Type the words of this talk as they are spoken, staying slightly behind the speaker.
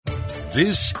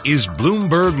This is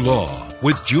Bloomberg Law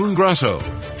with June Grosso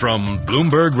from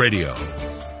Bloomberg Radio.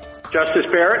 Justice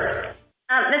Barrett?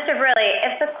 Mr. Verrilli,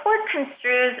 if the court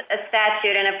construes a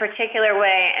statute in a particular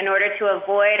way in order to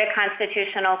avoid a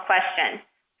constitutional question,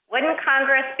 wouldn't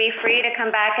Congress be free to come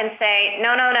back and say,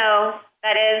 no,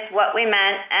 that is what we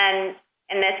meant, and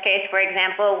in this case, for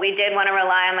example, we did want to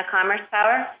rely on the commerce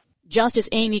power? Justice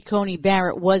Amy Coney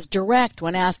Barrett was direct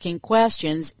when asking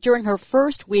questions during her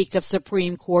first week of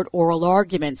Supreme Court oral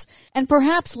arguments, and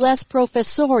perhaps less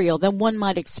professorial than one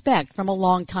might expect from a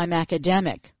longtime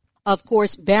academic. Of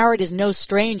course, Barrett is no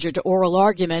stranger to oral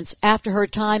arguments after her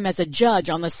time as a judge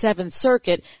on the Seventh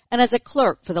Circuit and as a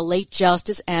clerk for the late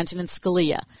Justice Antonin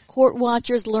Scalia. Court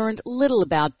watchers learned little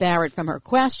about Barrett from her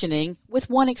questioning, with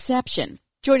one exception.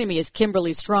 Joining me is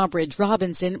Kimberly Strawbridge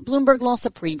Robinson, Bloomberg Law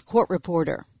Supreme Court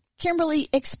reporter. Kimberly,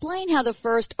 explain how the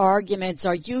first arguments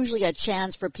are usually a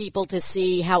chance for people to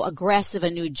see how aggressive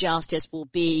a new justice will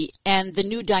be and the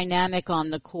new dynamic on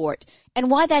the court,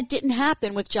 and why that didn't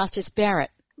happen with Justice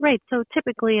Barrett. Right. So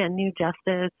typically a new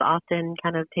justice often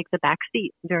kind of takes a back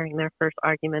seat during their first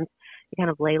arguments. You kind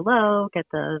of lay low, get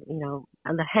the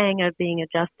hang of being a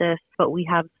justice. But we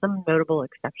have some notable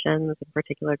exceptions. In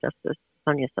particular, Justice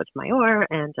Sonia Sotomayor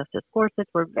and Justice Gorsuch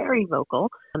were very vocal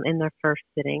in their first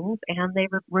sittings, and they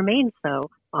remained so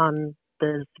on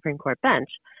the Supreme Court bench.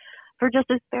 For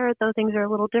Justice Barrett, though, things are a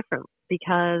little different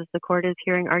because the court is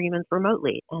hearing arguments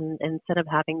remotely. And instead of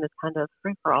having this kind of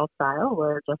free-for-all style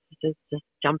where justices just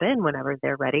jump in whenever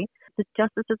they're ready, the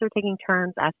justices are taking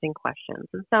turns asking questions.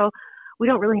 And so we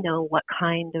don't really know what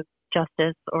kind of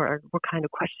justice or what kind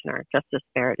of questioner Justice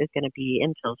Barrett is going to be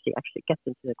until she actually gets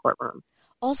into the courtroom.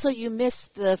 Also, you miss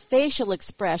the facial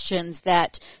expressions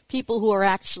that people who are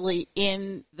actually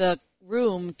in the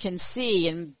room can see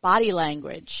in body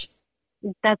language.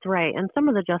 That's right. And some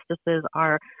of the justices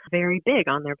are very big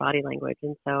on their body language.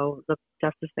 And so the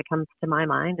justice that comes to my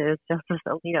mind is Justice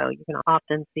Alito. You can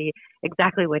often see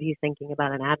exactly what he's thinking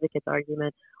about an advocate's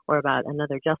argument or about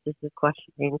another justice's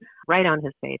questioning right on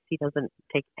his face. He doesn't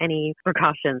take any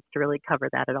precautions to really cover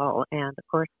that at all. And, of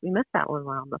course, we miss that when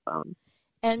we're on the phone.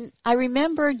 And I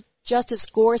remember Justice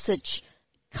Gorsuch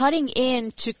cutting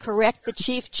in to correct the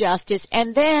Chief Justice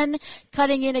and then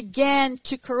cutting in again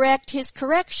to correct his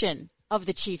correction of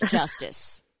the Chief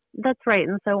Justice. That's right.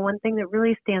 And so one thing that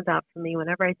really stands out for me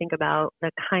whenever I think about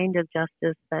the kind of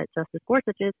justice that Justice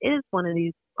Gorsuch is one of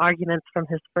these arguments from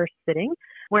his first sitting,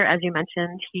 where, as you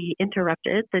mentioned, he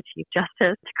interrupted the Chief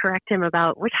Justice to correct him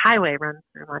about which highway runs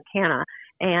through Montana.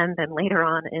 And then later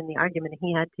on in the argument,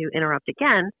 he had to interrupt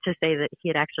again to say that he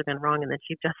had actually been wrong and the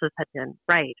Chief Justice had been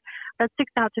right. That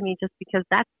sticks out to me just because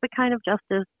that's the kind of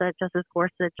justice that Justice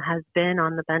Gorsuch has been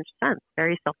on the bench since.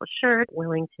 Very self-assured,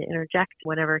 willing to interject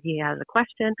whenever he has a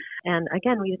question. And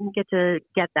again, we didn't get to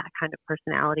get that kind of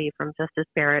personality from Justice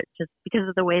Barrett just because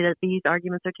of the way that these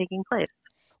arguments are taking place.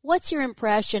 What's your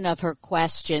impression of her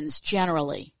questions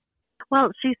generally? Well,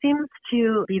 she seems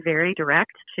to be very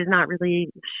direct. She's not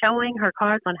really showing her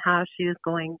cards on how she is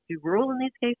going to rule in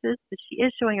these cases, but she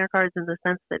is showing her cards in the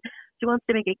sense that she wants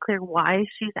to make it clear why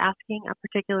she's asking a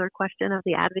particular question of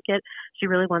the advocate. She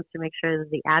really wants to make sure that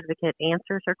the advocate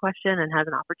answers her question and has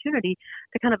an opportunity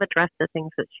to kind of address the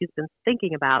things that she's been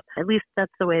thinking about. At least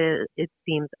that's the way it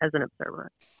seems as an observer.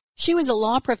 She was a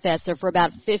law professor for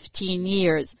about 15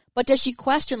 years, but does she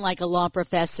question like a law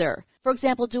professor? For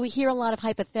example, do we hear a lot of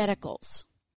hypotheticals?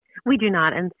 We do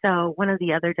not. And so one of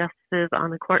the other justices on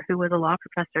the court who was a law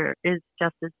professor is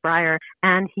Justice Breyer,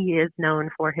 and he is known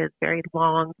for his very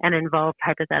long and involved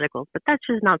hypotheticals. But that's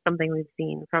just not something we've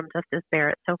seen from Justice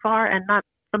Barrett so far, and not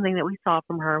something that we saw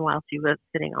from her while she was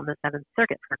sitting on the Seventh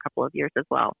Circuit for a couple of years as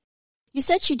well. You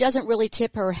said she doesn't really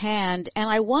tip her hand, and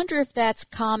I wonder if that's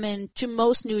common to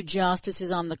most new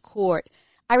justices on the court.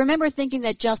 I remember thinking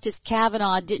that Justice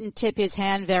Kavanaugh didn't tip his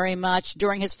hand very much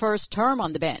during his first term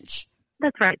on the bench.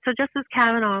 That's right. So Justice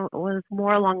Kavanaugh was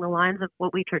more along the lines of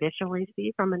what we traditionally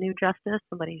see from a new justice,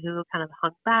 somebody who kind of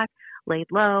hung back, laid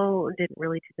low, didn't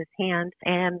really tip his hand.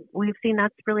 And we've seen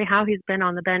that's really how he's been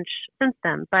on the bench since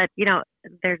then. But,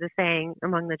 there's a saying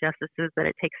among the justices that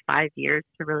it takes 5 years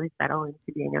to really settle into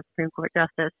being a Supreme Court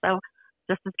justice. So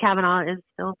Justice Kavanaugh is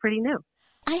still pretty new.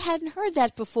 I hadn't heard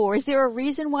that before. Is there a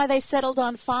reason why they settled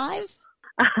on 5?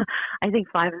 I think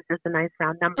 5 is just a nice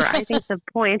round number. I think the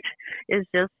point is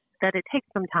just that it takes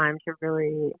some time to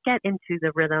really get into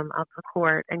the rhythm of the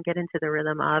court and get into the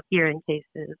rhythm of hearing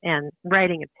cases and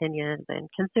writing opinions and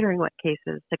considering what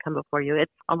cases to come before you.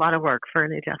 It's a lot of work for a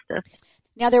new justice.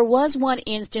 Now, there was one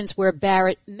instance where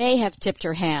Barrett may have tipped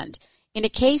her hand. In a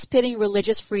case pitting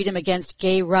religious freedom against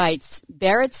gay rights,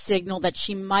 Barrett signaled that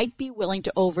she might be willing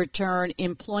to overturn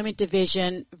Employment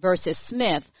Division versus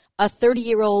Smith, a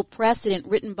 30-year-old precedent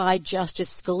written by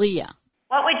Justice Scalia.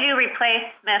 What would you replace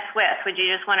Smith with? Would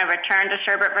you just want to return to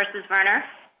Sherbert versus Werner?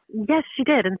 Yes, she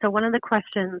did. And so one of the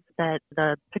questions that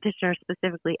the petitioner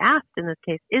specifically asked in this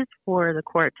case is for the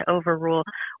court to overrule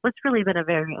what's really been a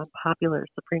very unpopular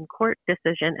Supreme Court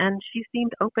decision, and she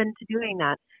seemed open to doing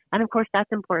that. And of course,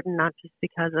 that's important not just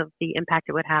because of the impact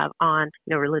it would have on,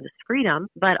 religious freedom,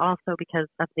 but also because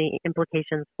of the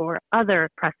implications for other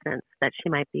precedents that she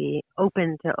might be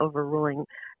open to overruling,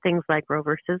 things like Roe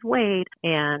versus Wade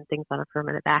and things on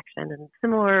affirmative action and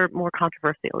similar, more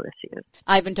controversial issues.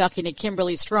 I've been talking to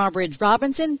Kimberly Strawbridge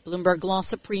Robinson, Bloomberg Law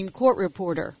Supreme Court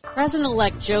reporter.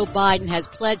 President-elect Joe Biden has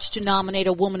pledged to nominate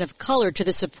a woman of color to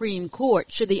the Supreme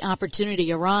Court should the opportunity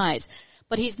arise.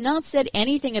 But he's not said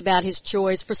anything about his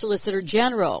choice for Solicitor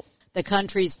General, the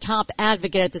country's top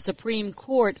advocate at the Supreme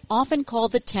Court, often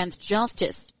called the 10th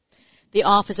Justice. The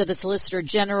Office of the Solicitor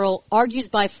General argues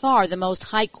by far the most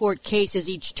high court cases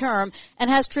each term and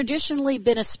has traditionally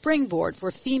been a springboard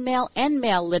for female and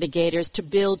male litigators to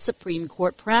build Supreme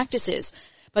Court practices.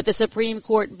 But the Supreme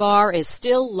Court bar is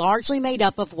still largely made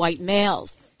up of white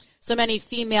males. So many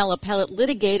female appellate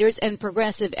litigators and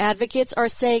progressive advocates are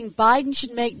saying Biden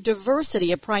should make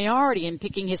diversity a priority in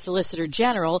picking his Solicitor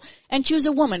General and choose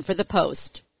a woman for the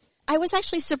post. I was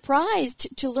actually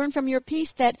surprised to learn from your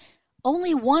piece that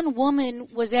only one woman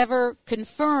was ever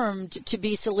confirmed to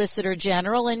be Solicitor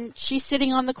General, and she's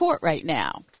sitting on the court right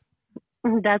now.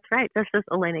 That's right. Justice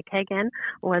Elena Kagan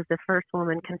was the first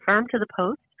woman confirmed to the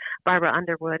post. Barbara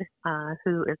Underwood,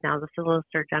 who is now the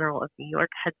Solicitor General of New York,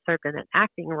 had served in an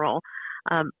acting role.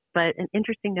 But an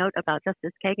interesting note about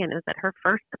Justice Kagan is that her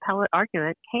first appellate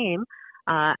argument came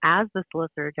as the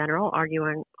Solicitor General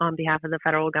arguing on behalf of the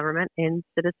federal government in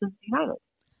Citizens United.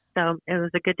 So it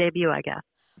was a good debut, I guess.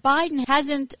 Biden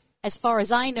hasn't, as far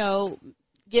as I know,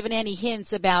 given any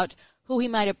hints about who he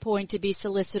might appoint to be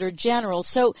Solicitor General.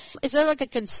 So is there like a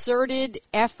concerted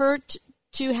effort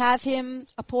to have him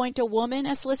appoint a woman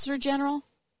as Solicitor General?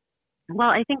 Well,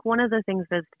 I think one of the things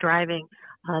that's driving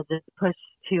this push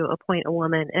to appoint a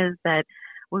woman is that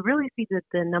we really see that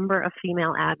the number of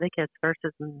female advocates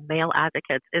versus male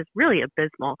advocates is really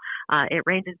abysmal. It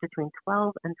ranges between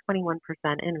 12 and 21%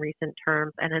 in recent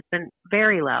terms, and it's been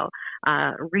very low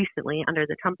recently under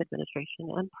the Trump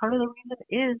administration. And part of the reason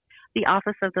is the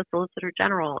Office of the Solicitor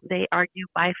General. They argue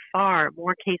by far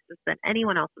more cases than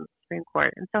anyone else in the Supreme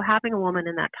Court. And so having a woman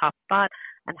in that top spot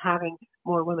and having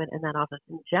more women in that office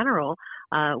in general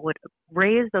would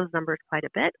raise those numbers quite a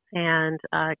bit, and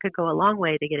could go a long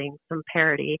way to getting some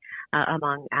parity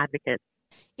among advocates.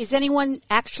 Is anyone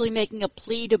actually making a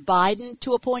plea to Biden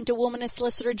to appoint a woman as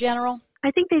Solicitor General? I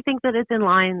think they think that it's in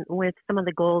line with some of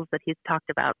the goals that he's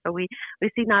talked about. So we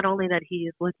see not only that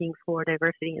he's looking for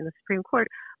diversity in the Supreme Court,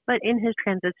 but in his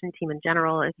transition team in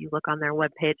general. If you look on their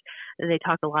webpage, they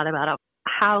talk a lot about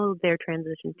how their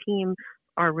transition team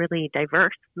are really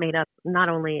diverse, made up not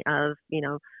only of,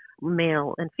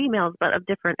 male and females, but of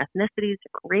different ethnicities,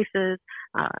 different races.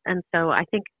 And so I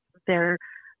think they're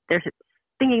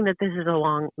thinking that this is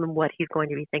along what he's going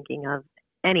to be thinking of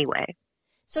anyway.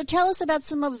 So tell us about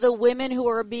some of the women who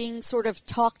are being sort of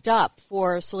talked up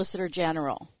for Solicitor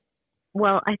General.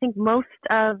 Well, I think most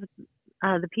of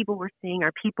the people we're seeing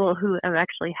are people who have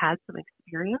actually had some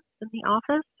experience in the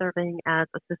office, serving as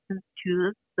assistants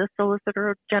to the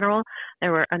Solicitor General.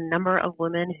 There were a number of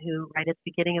women who, right at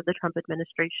the beginning of the Trump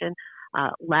administration,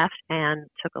 left and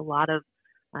took a lot of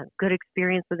good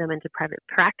experience with them into private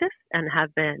practice and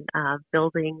have been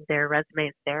building their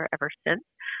resumes there ever since.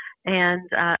 And,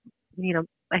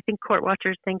 I think court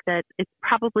watchers think that it's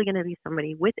probably going to be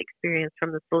somebody with experience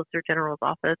from the Solicitor General's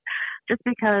office, just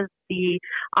because the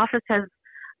office has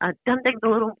done things a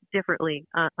little differently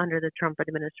under the Trump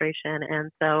administration.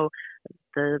 And so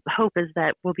the hope is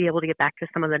that we'll be able to get back to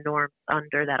some of the norms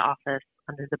under that office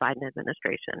under the Biden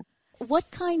administration.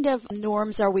 What kind of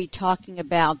norms are we talking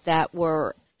about that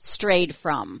were strayed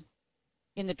from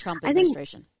in the Trump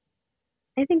administration?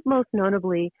 I think most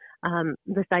notably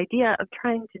this idea of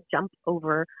trying to jump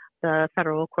over the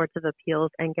federal courts of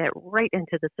appeals and get right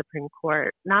into the Supreme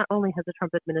Court. Not only has the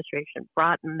Trump administration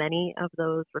brought many of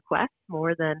those requests,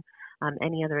 more than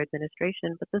any other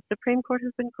administration, but the Supreme Court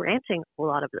has been granting a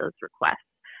lot of those requests.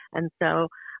 And so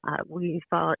we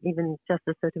saw even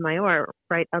Justice Sotomayor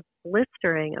write a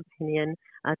blistering opinion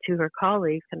to her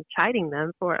colleagues, kind of chiding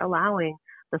them for allowing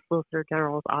the Solicitor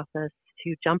General's office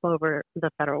to jump over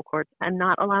the federal courts and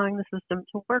not allowing the system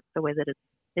to work the way that it's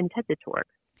intended to work.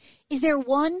 Is there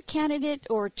one candidate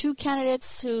or two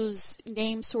candidates whose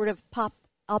names sort of pop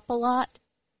up a lot?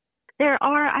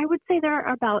 I would say there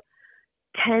are about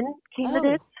 10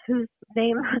 candidates whose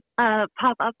names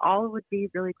pop up. All would be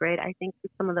really great. I think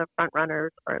some of the front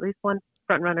runners, or at least one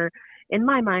front runner in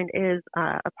my mind, is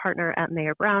a partner at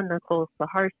Mayor Brown, Nicole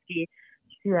Saharsky.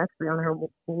 She actually, on her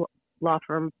law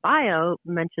firm bio,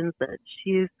 mentions that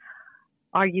she's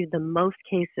argued the most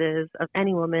cases of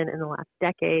any woman in the last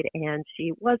decade, and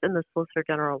she was in the Solicitor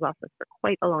General's office for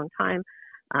quite a long time.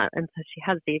 And so she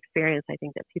has the experience, I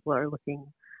think, that people are looking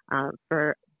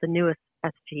for the newest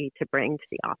SG to bring to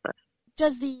the office.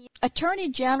 Does the Attorney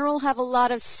General have a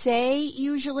lot of say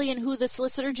usually in who the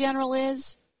Solicitor General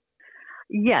is?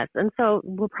 Yes, and so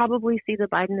we'll probably see the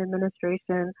Biden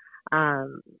administration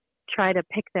try to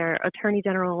pick their Attorney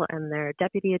General and their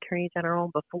Deputy Attorney General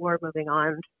before moving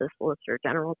on to the Solicitor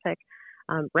General pick.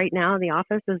 Right now, the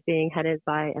office is being headed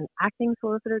by an acting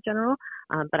Solicitor General,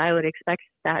 but I would expect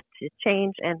that to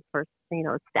change and for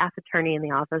a staff attorney in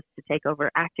the office to take over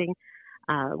acting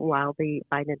while the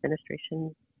Biden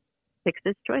administration picks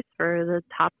its choice for the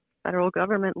top federal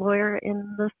government lawyer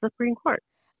in the Supreme Court.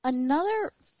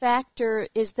 Another factor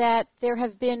is that there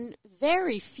have been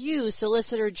very few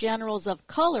Solicitor Generals of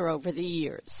color over the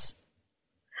years.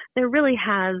 There really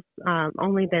has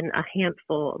only been a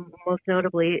handful. Most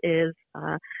notably is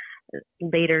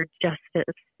later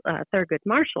Justice Thurgood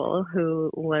Marshall, who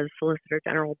was Solicitor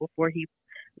General before he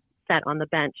sat on the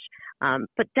bench.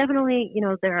 But definitely,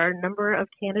 there are a number of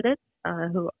candidates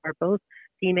who are both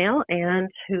female and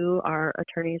who are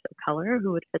attorneys of color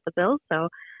who would fit the bill. So,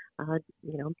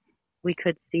 we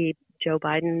could see Joe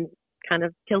Biden kind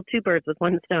of kill two birds with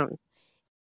one stone.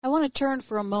 I want to turn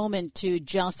for a moment to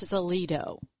Justice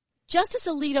Alito. Justice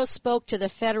Alito spoke to the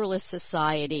Federalist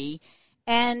Society,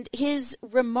 and his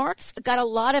remarks got a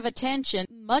lot of attention,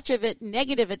 much of it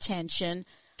negative attention.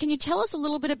 Can you tell us a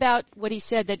little bit about what he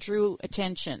said that drew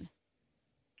attention?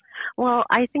 Well,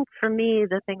 I think for me,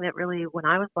 the thing that really, when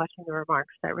I was watching the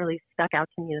remarks, that really stuck out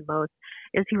to me the most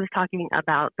is he was talking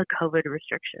about the COVID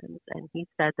restrictions. And he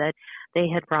said that they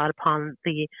had brought upon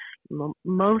the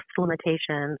most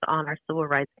limitations on our civil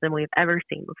rights than we've ever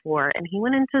seen before. And he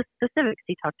went into specifics.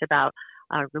 He talked about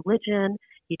religion.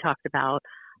 He talked about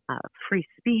free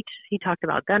speech. He talked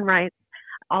about gun rights.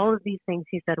 All of these things,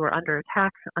 he said, were under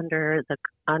attack under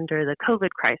the COVID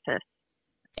crisis.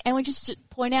 And we just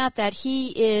point out that he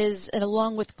is, and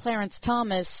along with Clarence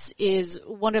Thomas, is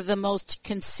one of the most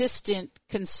consistent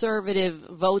conservative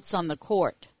votes on the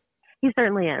court. He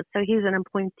certainly is. So he's an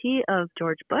appointee of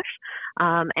George Bush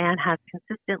and has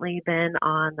consistently been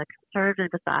on the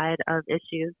conservative side of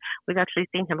issues. We've actually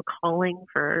seen him calling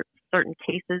for certain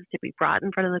cases to be brought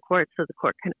in front of the court so the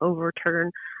court can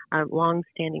overturn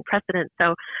long-standing precedent.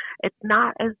 So it's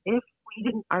not as if we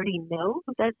didn't already know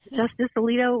that Justice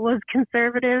Alito was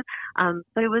conservative,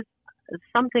 but it was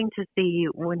something to see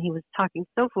when he was talking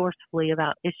so forcefully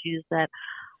about issues that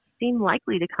seem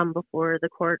likely to come before the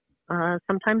court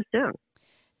sometime soon.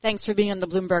 Thanks for being on the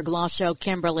Bloomberg Law Show,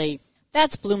 Kimberly.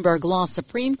 That's Bloomberg Law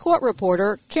Supreme Court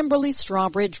reporter Kimberly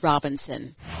Strawbridge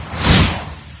Robinson.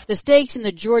 The stakes in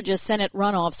the Georgia Senate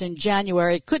runoffs in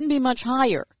January couldn't be much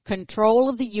higher. Control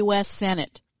of the U.S.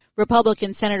 Senate.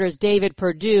 Republican Senators David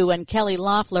Perdue and Kelly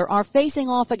Loeffler are facing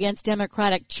off against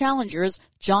Democratic challengers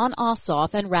Jon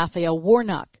Ossoff and Raphael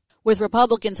Warnock. With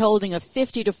Republicans holding a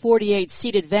 50-48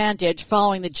 seat advantage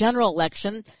following the general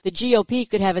election, the GOP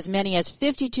could have as many as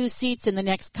 52 seats in the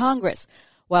next Congress,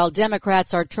 while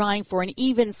Democrats are trying for an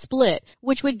even split,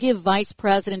 which would give Vice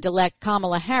President-elect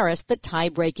Kamala Harris the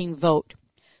tie-breaking vote.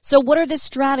 So what are the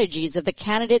strategies of the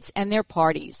candidates and their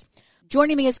parties?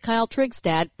 Joining me is Kyle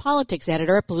Trigstad, politics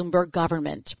editor at Bloomberg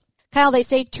Government. Kyle, they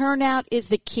say turnout is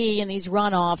the key in these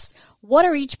runoffs. What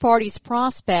are each party's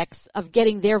prospects of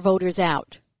getting their voters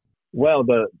out? Well,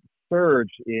 the surge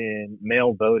in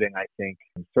mail voting, I think,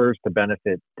 serves to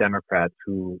benefit Democrats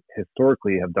who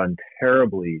historically have done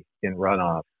terribly in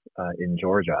runoffs in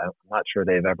Georgia. I'm not sure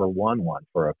they've ever won one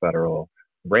for a federal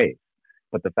race.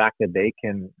 But the fact that they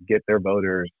can get their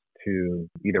voters to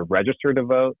either register to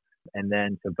vote and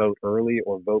then to vote early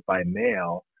or vote by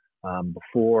mail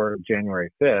before January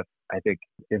 5th, I think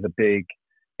is a big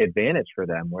advantage for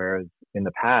them. Whereas in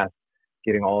the past,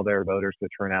 getting all their voters to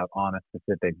turn out on a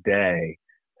specific day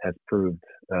has proved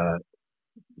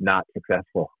not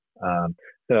successful.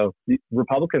 So the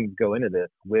Republicans go into this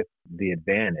with the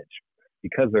advantage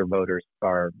because their voters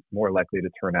are more likely to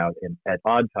turn out at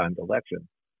odd-timed elections.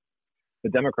 The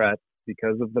Democrats,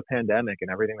 because of the pandemic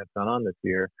and everything that's gone on this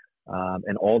year,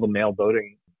 and all the mail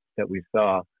voting that we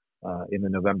saw in the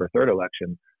November 3rd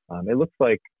election, it looks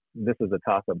like this is a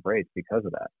toss-up race because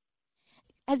of that.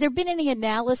 Has there been any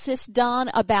analysis done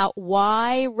about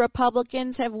why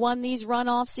Republicans have won these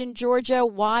runoffs in Georgia,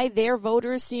 why their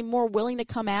voters seem more willing to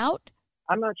come out?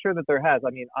 I'm not sure that there has.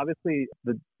 I mean, obviously,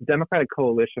 the Democratic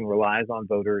coalition relies on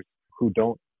voters who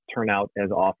don't turn out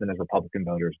as often as Republican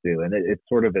voters do. And it's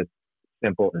sort of as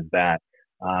simple as that.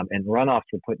 And runoffs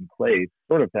were put in place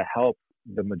sort of to help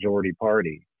the majority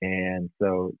party. And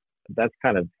so that's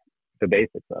kind of the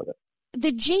basics of it.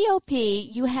 The GOP,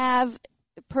 you have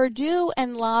Perdue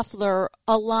and Loeffler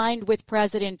aligned with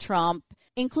President Trump,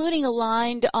 including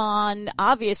aligned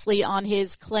obviously on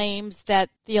his claims that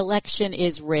the election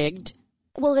is rigged.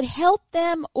 Will it help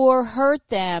them or hurt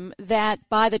them that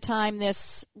by the time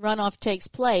this runoff takes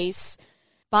place,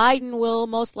 Biden will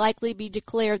most likely be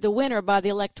declared the winner by the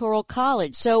Electoral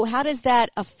College? So how does that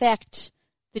affect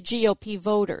the GOP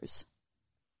voters?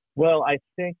 Well, I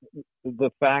think the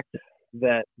fact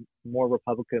that more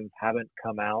Republicans haven't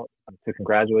come out to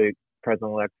congratulate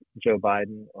President-elect Joe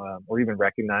Biden or even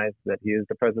recognize that he is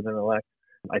the president-elect,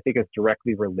 I think is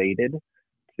directly related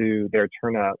to their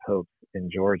turnout hopes in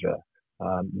Georgia.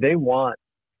 They want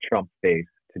Trump's base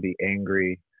to be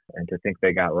angry and to think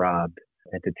they got robbed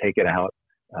and to take it out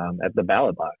at the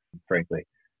ballot box, frankly.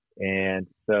 And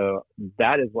so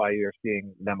that is why you're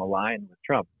seeing them align with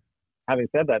Trump. Having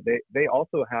said that, they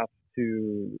also have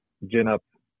to gin up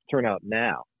turnout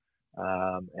now.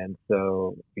 And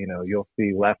so, you'll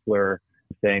see Loeffler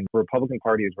saying the Republican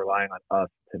Party is relying on us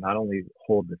to not only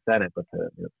hold the Senate, but to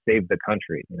save the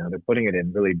country. They're putting it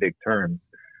in really big terms.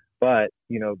 But,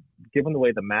 given the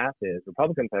way the math is,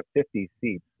 Republicans have 50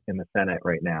 seats in the Senate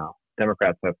right now.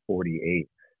 Democrats have 48.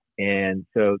 And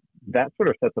so that sort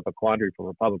of sets up a quandary for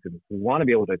Republicans who want to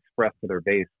be able to express to their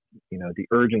base, the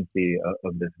urgency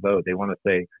of this vote. They want to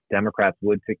say Democrats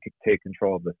would take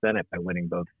control of the Senate by winning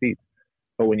both seats.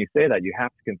 But when you say that, you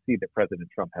have to concede that President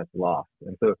Trump has lost.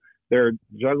 And so they're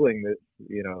juggling this,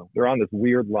 they're on this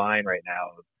weird line right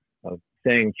now of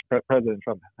saying President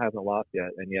Trump hasn't lost yet,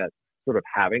 and yet sort of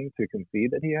having to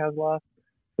concede that he has lost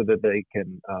so that they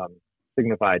can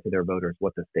signify to their voters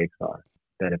what the stakes are.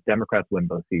 That if Democrats win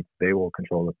both seats, they will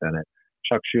control the Senate.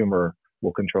 Chuck Schumer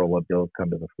will control what bills come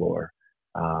to the floor.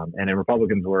 And in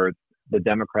Republicans' words, the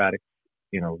Democratic,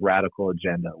 radical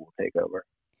agenda will take over.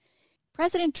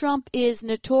 President Trump is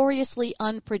notoriously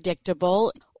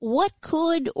unpredictable. What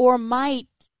could or might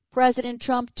President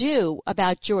Trump do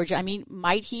about Georgia? I mean,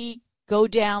 might he go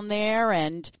down there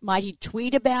and might he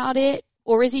tweet about it?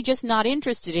 Or is he just not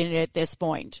interested in it at this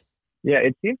point? Yeah,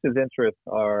 it seems his interests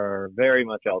are very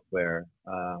much elsewhere,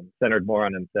 centered more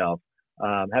on himself.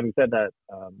 Having said that,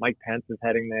 Mike Pence is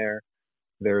heading there.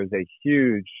 There is a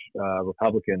huge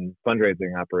Republican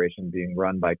fundraising operation being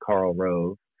run by Karl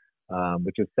Rove,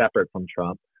 which is separate from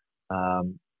Trump.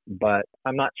 But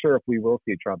I'm not sure if we will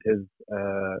see Trump.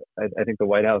 I think the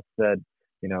White House said,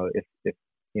 if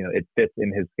it fits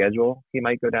in his schedule, he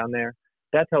might go down there.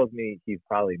 That tells me he's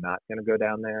probably not going to go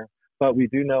down there. But we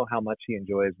do know how much he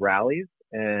enjoys rallies,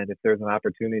 and if there's an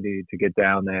opportunity to get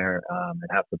down there and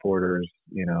have supporters,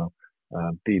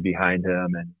 be behind him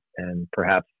and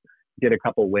perhaps get a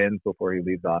couple wins before he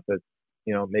leaves office,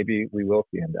 maybe we will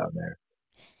see him down there.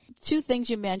 Two things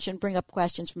you mentioned bring up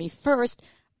questions for me. First,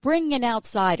 bringing in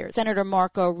outsiders. Senator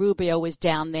Marco Rubio was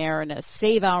down there in a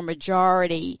Save Our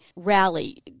Majority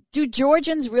rally. Do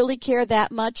Georgians really care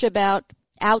that much about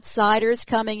outsiders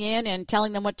coming in and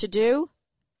telling them what to do?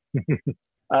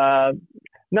 Not,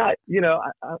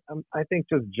 I think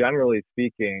just generally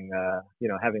speaking,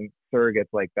 having surrogates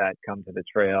like that come to the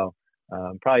trail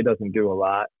probably doesn't do a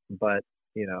lot. But,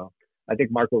 I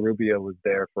think Marco Rubio was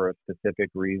there for a specific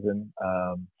reason,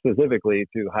 specifically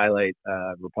to highlight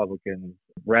Republicans'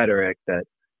 rhetoric that,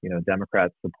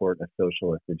 Democrats support a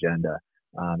socialist agenda.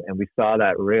 And we saw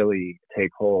that really take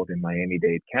hold in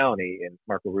Miami-Dade County in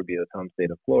Marco Rubio's home state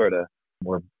of Florida,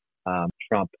 where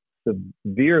Trump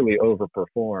severely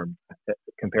overperformed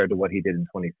compared to what he did in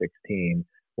 2016,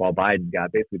 while Biden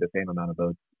got basically the same amount of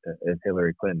votes as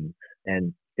Hillary Clinton.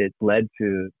 And it led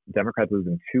to Democrats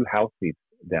losing 2 House seats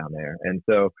down there. And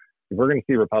so we're going to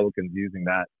see Republicans using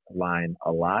that line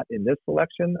a lot in this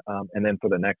election and then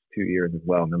for the next 2 years as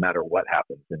well, no matter what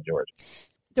happens in Georgia.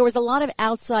 There was a lot of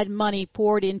outside money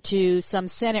poured into some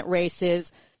Senate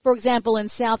races, for example, in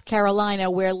South Carolina,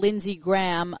 where Lindsey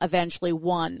Graham eventually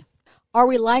won. Are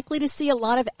we likely to see a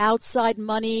lot of outside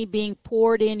money being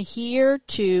poured in here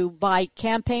to buy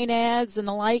campaign ads and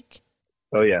the like?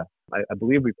 Oh, yeah. I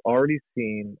believe we've already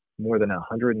seen more than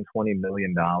 $120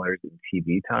 million in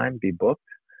TV time be booked.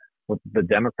 The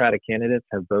Democratic candidates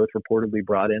have both reportedly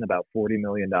brought in about $40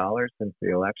 million since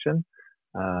the election.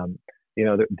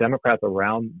 the Democrats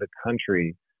around the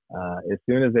country, as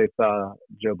soon as they saw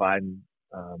Joe Biden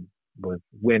was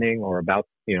winning or about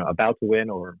to win,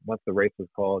 or once the race was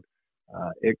called,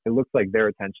 it looks like their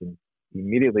attention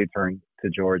immediately turned to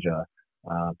Georgia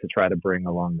to try to bring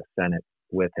along the Senate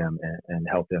with him and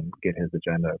help him get his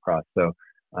agenda across. So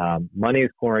money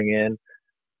is pouring in.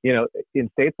 In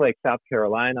states like South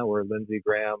Carolina, where Lindsey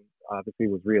Graham obviously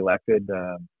was reelected,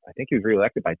 I think he was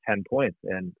reelected by 10 points.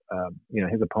 And,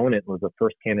 his opponent was the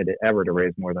first candidate ever to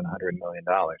raise more than $100 million.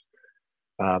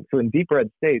 So in deep red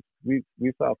states, we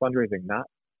saw fundraising not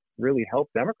really help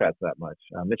Democrats that much.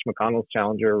 Mitch McConnell's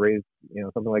challenger raised,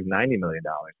 something like $90 million,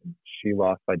 and she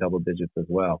lost by double digits as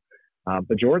well.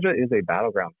 But Georgia is a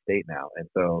battleground state now. And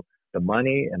so the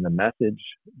money and the message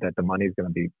that the money is going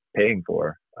to be paying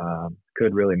for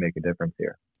could really make a difference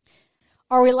here.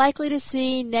 Are we likely to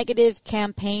see negative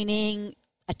campaigning,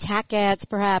 attack ads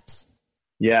perhaps?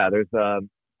 Yeah, there's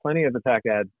plenty of attack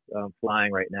ads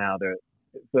flying right now. There's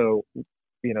two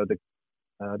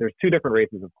different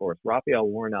races, of course. Raphael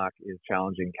Warnock is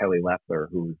challenging Kelly Loeffler,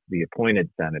 who's the appointed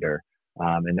senator,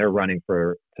 and they're running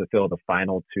to fill the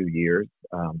final 2 years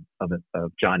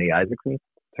of Johnny Isaacson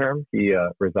term. He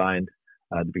resigned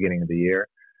at the beginning of the year.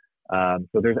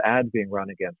 So there's ads being run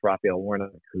against Raphael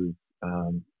Warnock, who's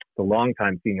the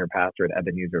longtime senior pastor at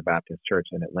Ebenezer Baptist Church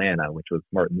in Atlanta, which was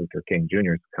Martin Luther King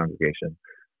Jr.'s congregation.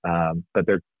 But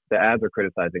the ads are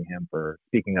criticizing him for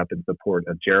speaking up in support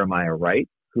of Jeremiah Wright,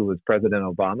 who was President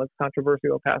Obama's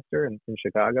controversial pastor in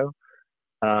Chicago.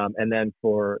 And then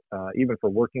for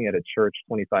working at a church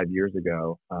 25 years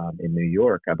ago in New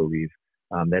York, I believe,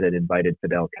 that had invited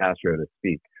Fidel Castro to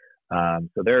speak.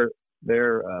 So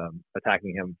they're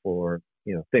attacking him for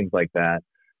things like that.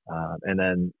 And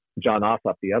then John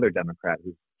Ossoff, the other Democrat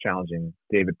who's challenging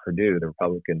David Perdue, the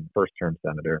Republican first-term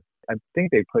senator, I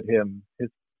think they put his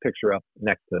picture up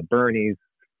next to Bernie's,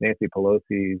 Nancy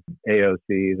Pelosi's,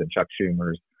 AOC's, and Chuck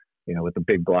Schumer's, with the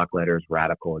big block letters,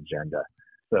 radical agenda.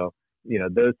 So,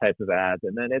 those types of ads.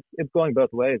 And then it's going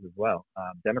both ways as well.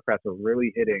 Democrats are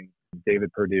really hitting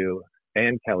David Perdue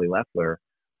and Kelly Loeffler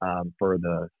for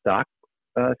the stock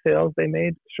sales they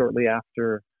made shortly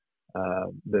after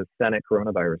the Senate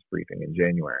coronavirus briefing in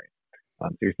January. So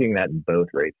you're seeing that in both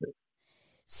races.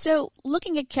 So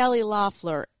looking at Kelly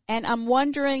Loeffler, and I'm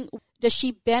wondering, does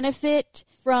she benefit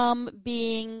from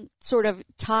being sort of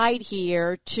tied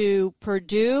here to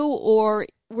Purdue, or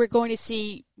we're going to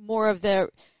see more of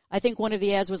I think one of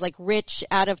the ads was like rich,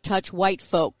 out of touch white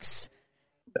folks.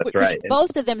 That's right.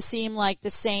 Both of them seem like the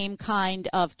same kind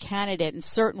of candidate in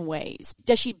certain ways.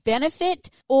 Does she benefit,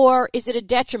 or is it a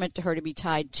detriment to her to be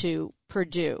tied to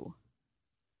Purdue?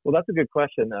 Well, that's a good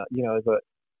question.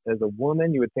 As a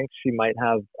woman, you would think she might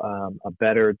have a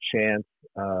better chance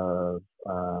of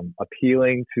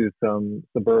appealing to some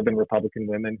suburban Republican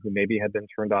women who maybe had been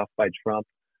turned off by Trump,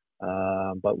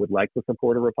 but would like to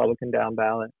support a Republican down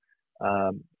ballot.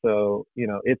 So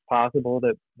it's possible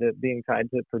that being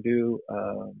tied to Purdue,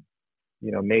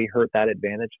 may hurt that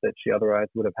advantage that she otherwise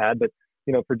would have had. But,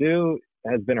 Purdue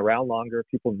has been around longer.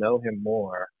 People know him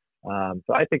more.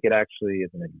 So I think it actually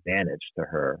is an advantage to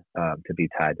her to be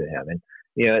tied to him. And,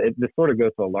 this sort of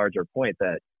goes to a larger point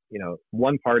that,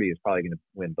 one party is probably going to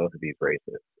win both of these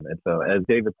races. And so as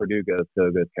David Perdue goes, so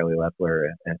goes Kelly Loeffler,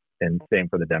 and same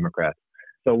for the Democrats.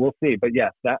 So we'll see. But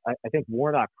yes, I think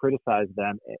Warnock criticized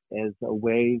them as a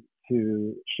way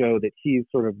to show that he's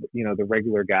sort of, the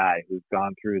regular guy who's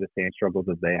gone through the same struggles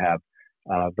as they have,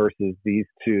 versus these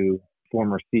two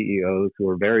former CEOs who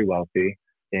are very wealthy.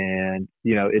 And,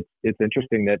 it's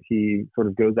interesting that he sort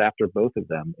of goes after both of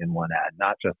them in one ad,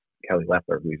 not just Kelly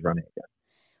Loeffler, who he's running against.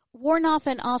 Warnock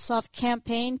and Ossoff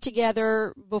campaigned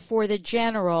together before the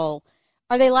general.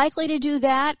 Are they likely to do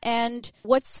that? And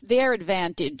what's their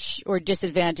advantage or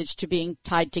disadvantage to being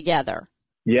tied together?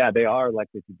 Yeah, they are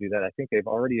likely to do that. I think they've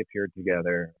already appeared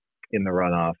together in the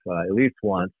runoff at least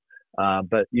once.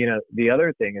 But, the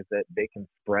other thing is that they can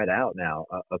spread out now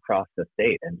across the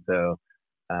state. And so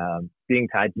being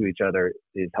tied to each other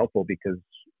is helpful because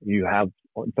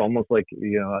it's almost like,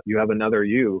 you have another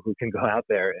you who can go out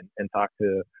there and talk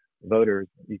to voters.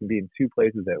 You can be in two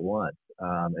places at once.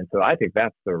 And so I think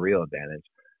that's the real advantage.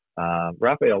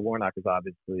 Raphael Warnock is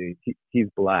obviously, he's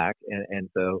black. And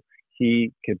so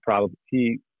he could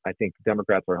I think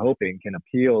Democrats are hoping can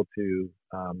appeal to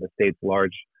the state's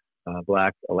large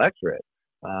black electorate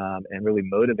and really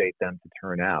motivate them to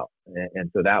turn out.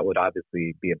 And so that would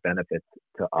obviously be a benefit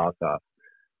to Ossoff.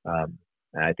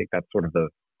 And I think that's sort of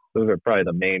those are probably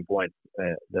the main points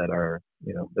that are,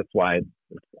 that's why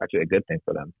it's actually a good thing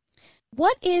for them.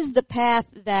 What is the path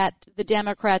that the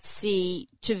Democrats see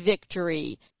to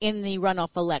victory in the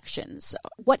runoff elections?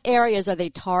 What areas are they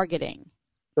targeting?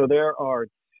 So there are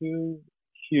two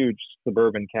huge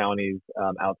suburban counties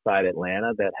outside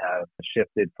Atlanta that have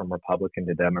shifted from Republican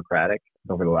to Democratic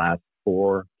over the last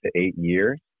 4 to 8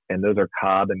 years. And those are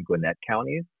Cobb and Gwinnett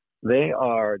counties. They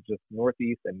are just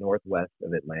northeast and northwest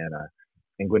of Atlanta.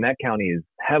 And Gwinnett County is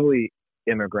heavily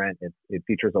immigrant. It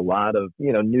features a lot of,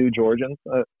 new Georgians,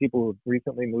 people who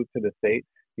recently moved to the state,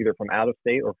 either from out of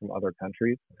state or from other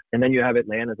countries. And then you have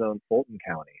Atlanta's own Fulton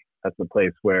County. That's the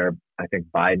place where I think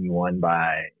Biden won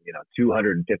by,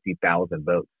 250,000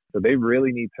 votes. So they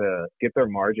really need to get their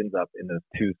margins up in those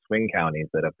two swing counties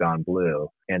that have gone blue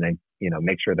and then,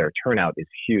 make sure their turnout is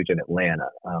huge in Atlanta.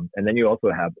 And then you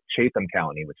also have Chatham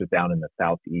County, which is down in the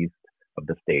southeast of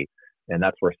the state. And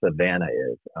that's where Savannah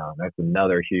is. That's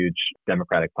another huge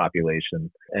Democratic population.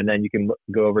 And then you can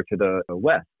go over to the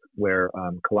west where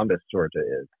Columbus, Georgia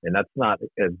is. And that's not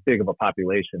as big of a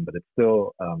population, but it's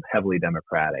still heavily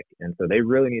Democratic. And so they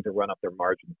really need to run up their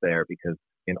margins there because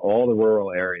in all the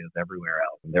rural areas everywhere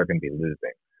else, they're going to be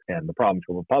losing. And the problem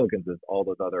for Republicans is all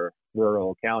those other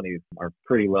rural counties are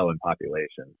pretty low in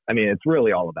population. I mean, it's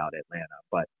really all about Atlanta,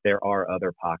 but there are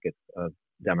other pockets of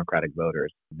Democratic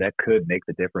voters that could make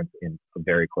the difference in a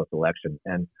very close election.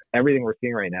 And everything we're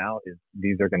seeing right now is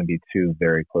these are going to be two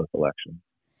very close elections.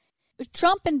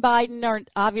 Trump and Biden are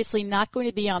obviously not going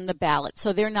to be on the ballot,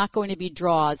 so they're not going to be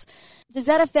draws. Does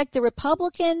that affect the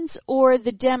Republicans or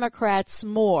the Democrats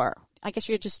more? I guess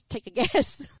you just take a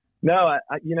guess. No,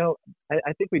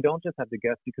 I think we don't just have to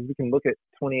guess because we can look at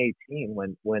 2018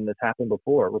 when this happened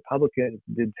before. Republicans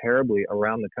did terribly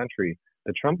around the country.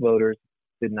 The Trump voters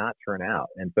did not turn out.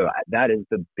 And so that is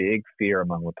the big fear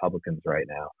among Republicans right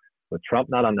now. With Trump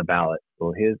not on the ballot,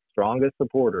 will his strongest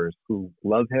supporters who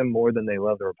love him more than they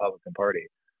love the Republican Party,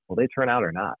 will they turn out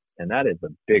or not? And that is a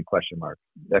big question mark.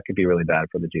 That could be really bad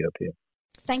for the GOP.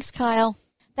 Thanks, Kyle.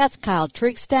 That's Kyle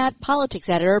Trigstad, politics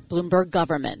editor, Bloomberg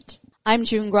Government. I'm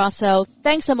June Grosso.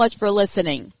 Thanks so much for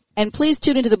listening. And please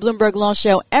tune into the Bloomberg Law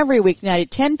Show every weeknight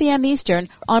at 10 p.m. Eastern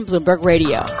on Bloomberg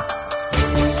Radio.